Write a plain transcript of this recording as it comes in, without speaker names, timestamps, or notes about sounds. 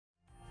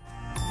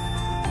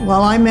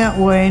Well, I met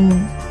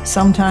Wayne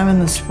sometime in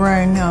the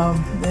spring of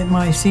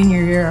my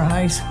senior year of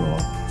high school,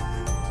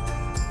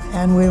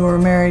 and we were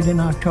married in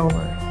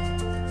October.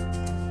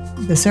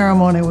 The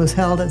ceremony was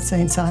held at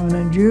St. Simon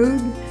and Jude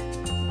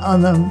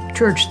on the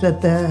church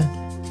that the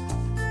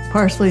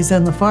Parsleys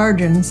and the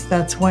Fargens,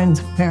 that's Wayne's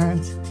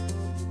parents,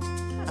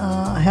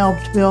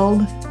 helped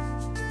build.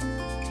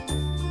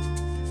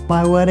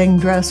 My wedding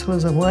dress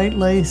was a white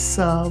lace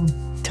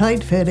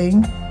tight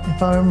fitting,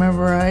 if I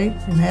remember right,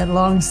 and had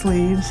long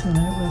sleeves, and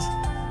it was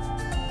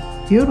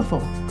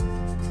beautiful.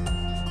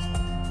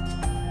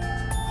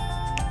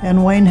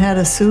 And Wayne had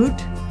a suit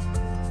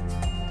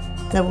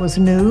that was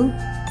new,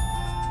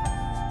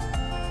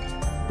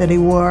 that he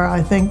wore,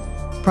 I think,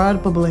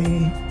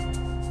 probably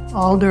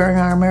all during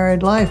our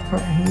married life.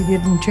 He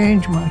didn't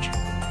change much,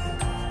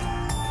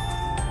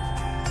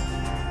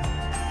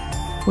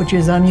 which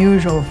is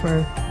unusual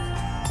for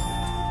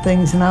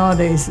things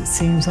nowadays. It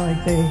seems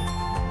like they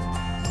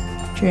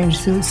change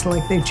suits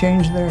like they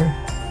change their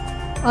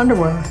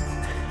underwear.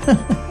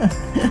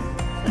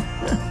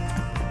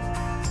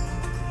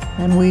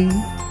 And we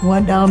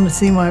went down to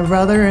see my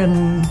brother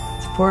in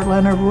Fort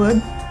Leonard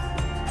Wood.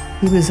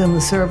 He was in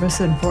the service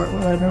in Fort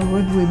Leonard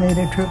Wood. We made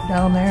a trip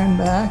down there and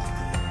back.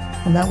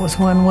 And that was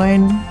when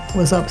Wayne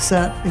was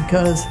upset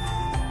because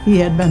he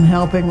had been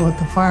helping with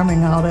the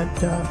farming out at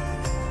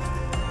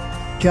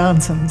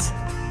Johnson's.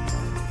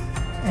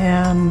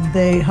 And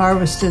they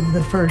harvested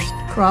the first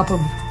crop of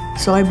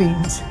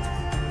soybeans.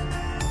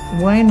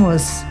 Wayne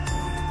was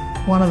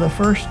one of the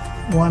first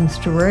ones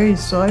to raise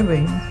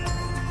soybeans,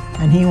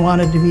 and he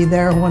wanted to be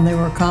there when they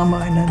were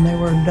combined and they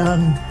were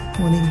done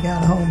when he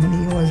got home, and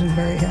he wasn't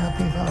very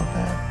happy about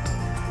that.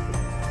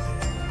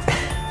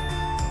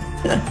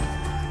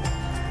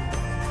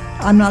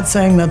 I'm not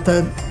saying that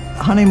the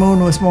honeymoon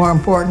was more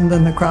important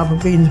than the crop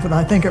of beans, but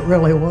I think it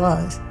really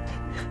was.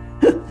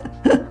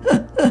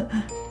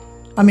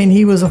 I mean,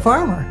 he was a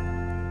farmer.